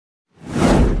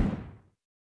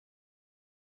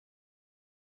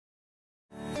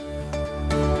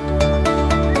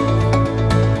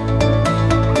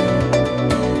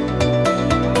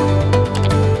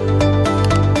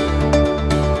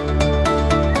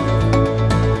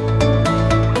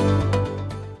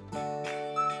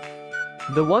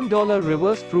The $1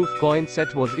 reverse-proof coin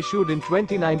set was issued in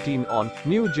 2019 on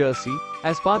New Jersey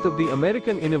as part of the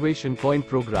American Innovation Coin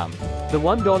Program. The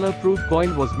 $1 proof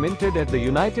coin was minted at the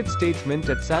United States Mint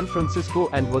at San Francisco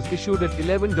and was issued at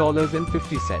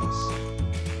 $11.50.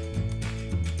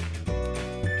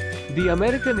 The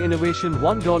American Innovation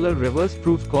 $1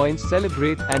 reverse-proof coins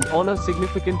celebrate and honor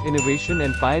significant innovation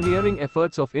and pioneering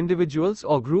efforts of individuals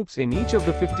or groups in each of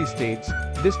the 50 states,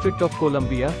 District of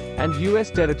Columbia, and U.S.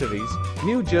 territories.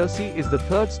 New Jersey is the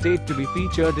third state to be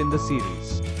featured in the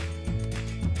series.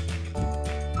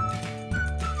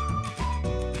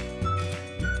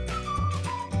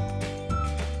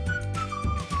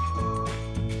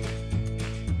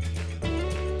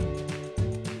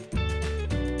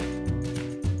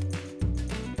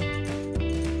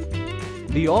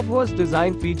 The obverse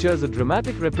design features a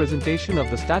dramatic representation of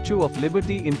the Statue of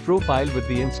Liberty in profile with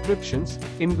the inscriptions,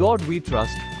 "In God We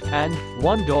Trust," and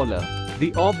 $1.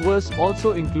 The obverse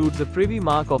also includes a privy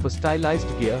mark of a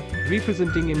stylized gear,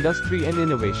 representing industry and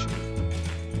innovation.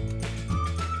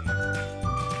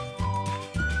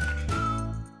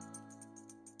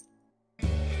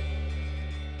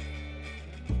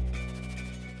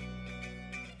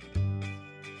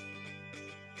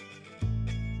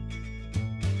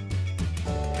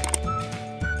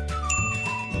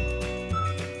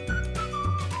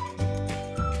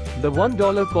 The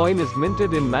 $1 coin is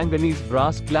minted in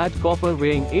manganese-brass clad copper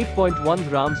weighing 8.1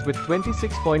 grams with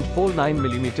 26.49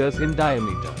 millimeters in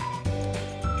diameter.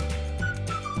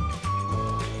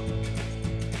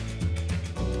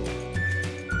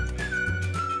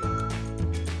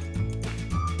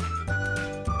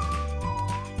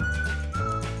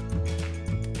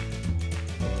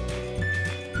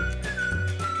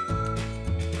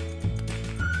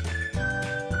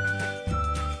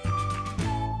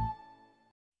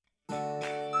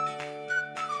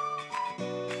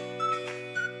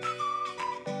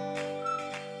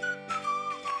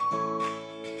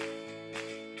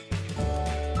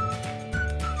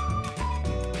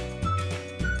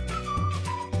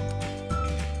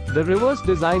 The reverse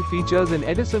design features an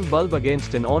Edison bulb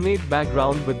against an ornate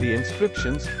background with the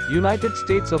inscriptions, "United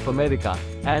States of America,"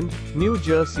 and "New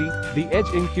Jersey." The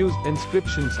edge-infused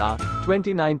inscriptions are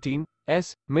 2019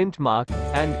 S. Mint Mark,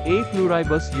 and 8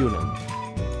 Pluribus Unum.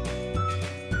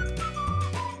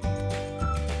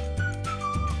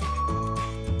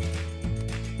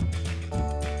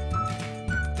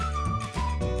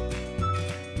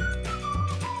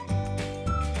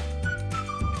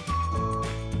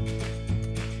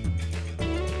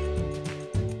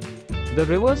 The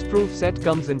reverse-proof set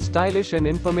comes in stylish and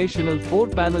informational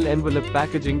 4-panel envelope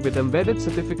packaging with embedded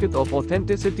certificate of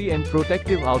authenticity and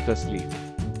protective outer sleeve.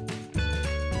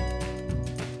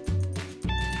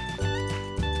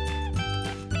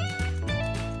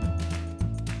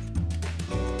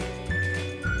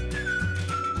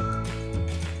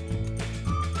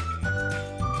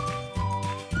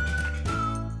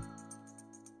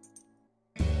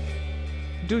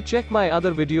 Do check my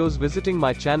other videos visiting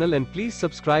my channel, and please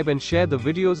subscribe and share the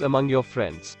videos among your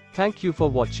friends. Thank you for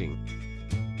watching.